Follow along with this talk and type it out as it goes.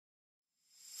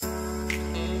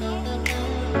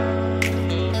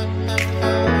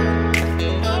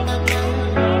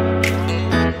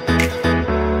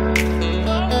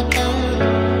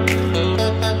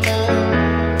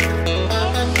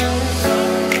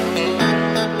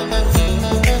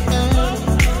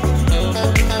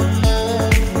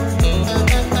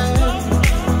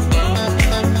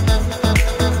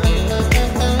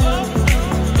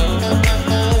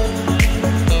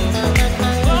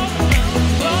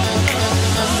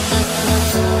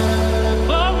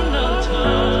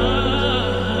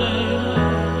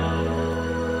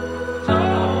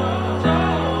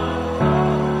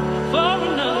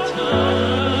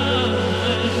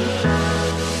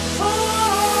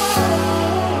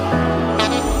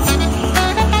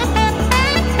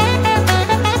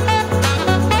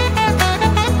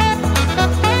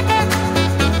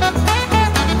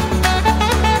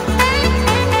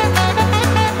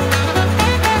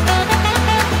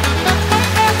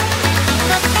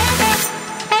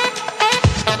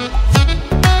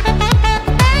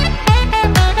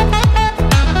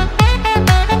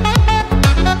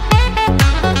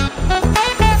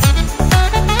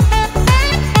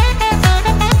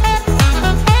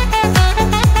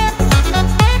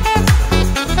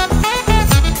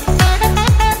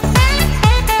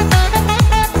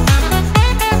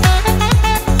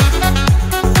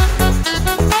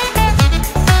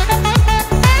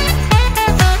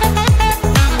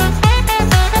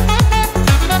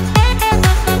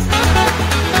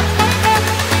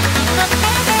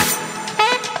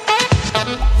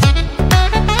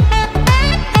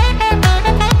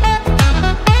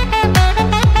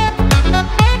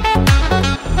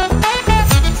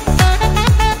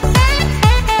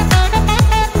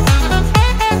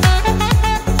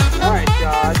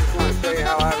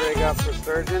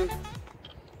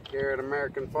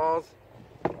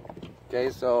Okay,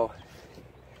 so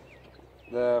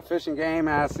the fishing game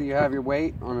asks that you have your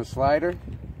weight on a slider.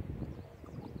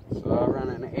 So I run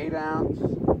an 8 ounce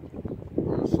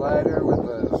on a slider with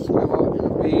a swivel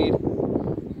and a bead.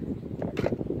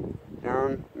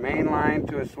 Down main line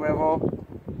to a swivel,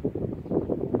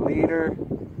 leader,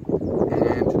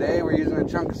 and today we're using a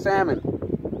chunk of salmon.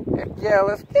 Heck yeah,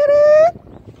 let's get it!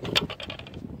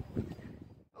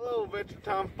 Hello Adventure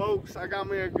Time folks, I got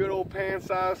me a good old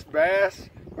pan-sized bass.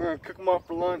 We're gonna cook them up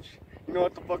for lunch. You know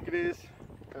what the fuck it is?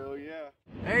 Hell yeah.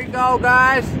 There you go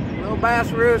guys, little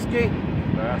bass-rooski.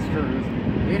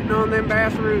 Bass-rooski. Hitting on them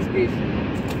bass-rooskis.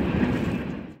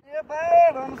 Yeah,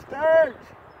 bad on the sturge.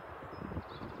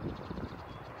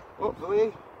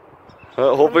 Hopefully.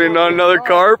 Hopefully not another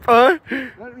carp, huh?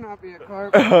 Better not be a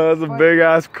carp. That's a big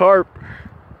ass carp.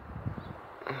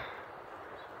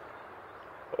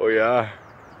 Oh yeah.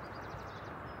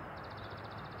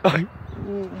 Oh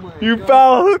You God.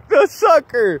 foul hooked the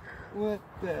sucker. What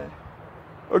the?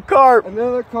 A carp.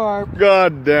 Another carp.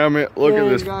 God damn it. Look at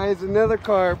this. Guys, another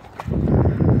carp.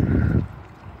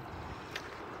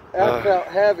 That felt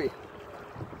heavy.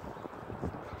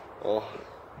 Oh.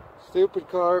 Stupid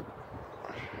carp.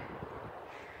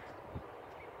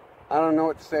 I don't know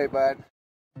what to say, bud.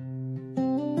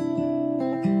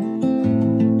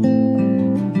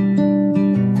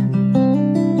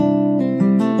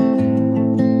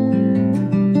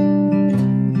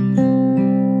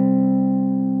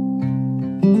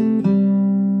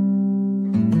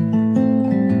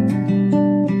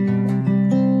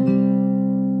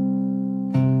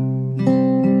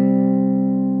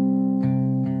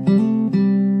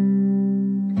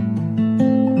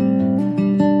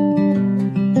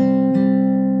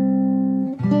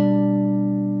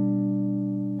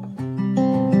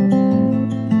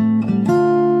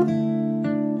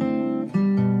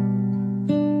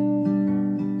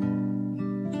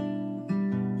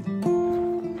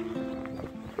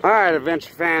 Alright,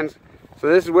 adventure fans, so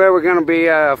this is where we're going to be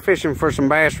fishing for some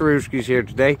bass-rooskies here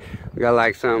today. We got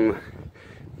like some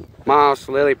moss,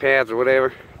 lily pads or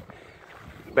whatever.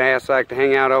 Bass like to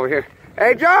hang out over here.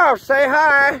 Hey Josh, say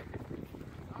hi!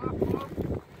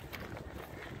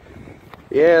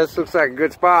 Yeah, this looks like a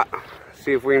good spot.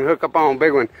 See if we can hook up on a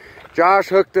big one. Josh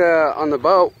hooked on the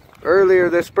boat earlier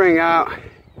this spring out.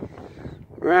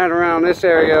 Right around this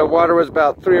area, water was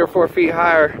about 3 or 4 feet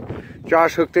higher.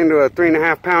 Josh hooked into a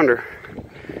 3.5 pounder.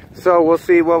 So we'll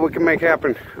see what we can make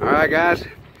happen. All right, guys.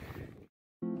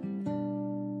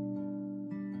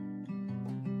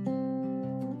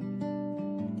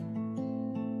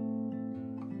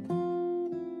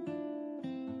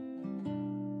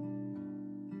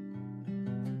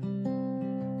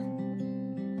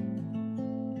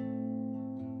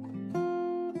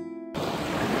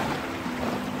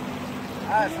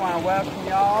 I just want to welcome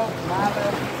y'all to my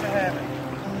little piece of heaven.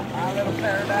 My little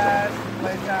paradise, the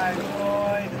place I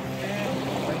enjoy to fish.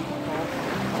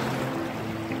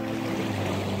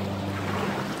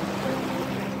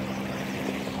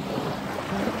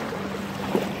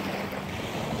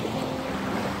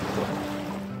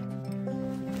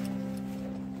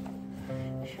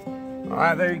 All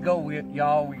right, there you go,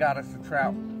 y'all. We got us a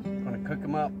trout. Gonna cook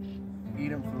them up, eat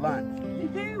them for lunch.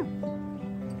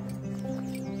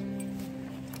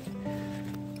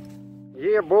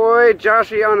 Yeah, boy,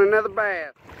 Joshy on another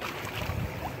bass.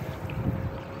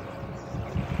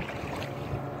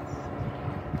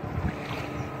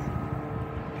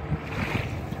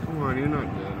 Come on, you're not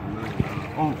dead.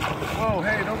 Oh, whoa,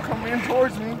 hey, don't come in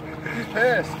towards me. He's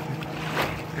pissed.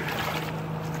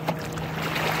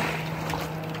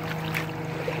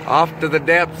 Off to the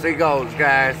depths he goes,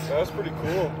 guys. That's pretty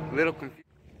cool. Little confused.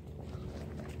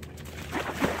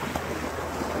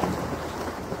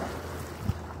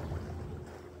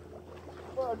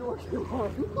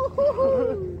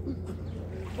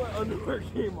 My underwear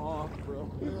came off,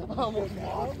 bro. I almost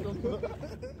lost them.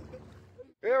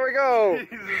 Here we go.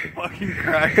 Jesus fucking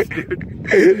Christ,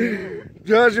 dude.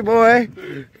 Joshy boy,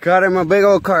 caught him a big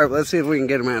old carp. Let's see if we can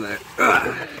get him out of there.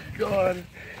 God.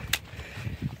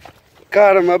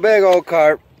 Caught him a big old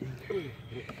carp.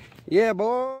 Yeah,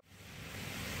 boy.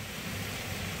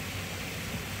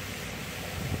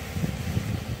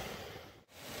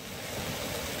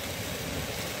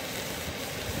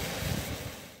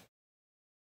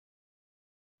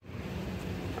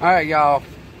 Alright, y'all.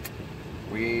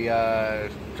 We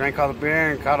drank all the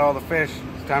beer and caught all the fish.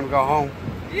 It's time to go home.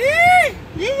 Yee!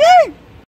 Yee!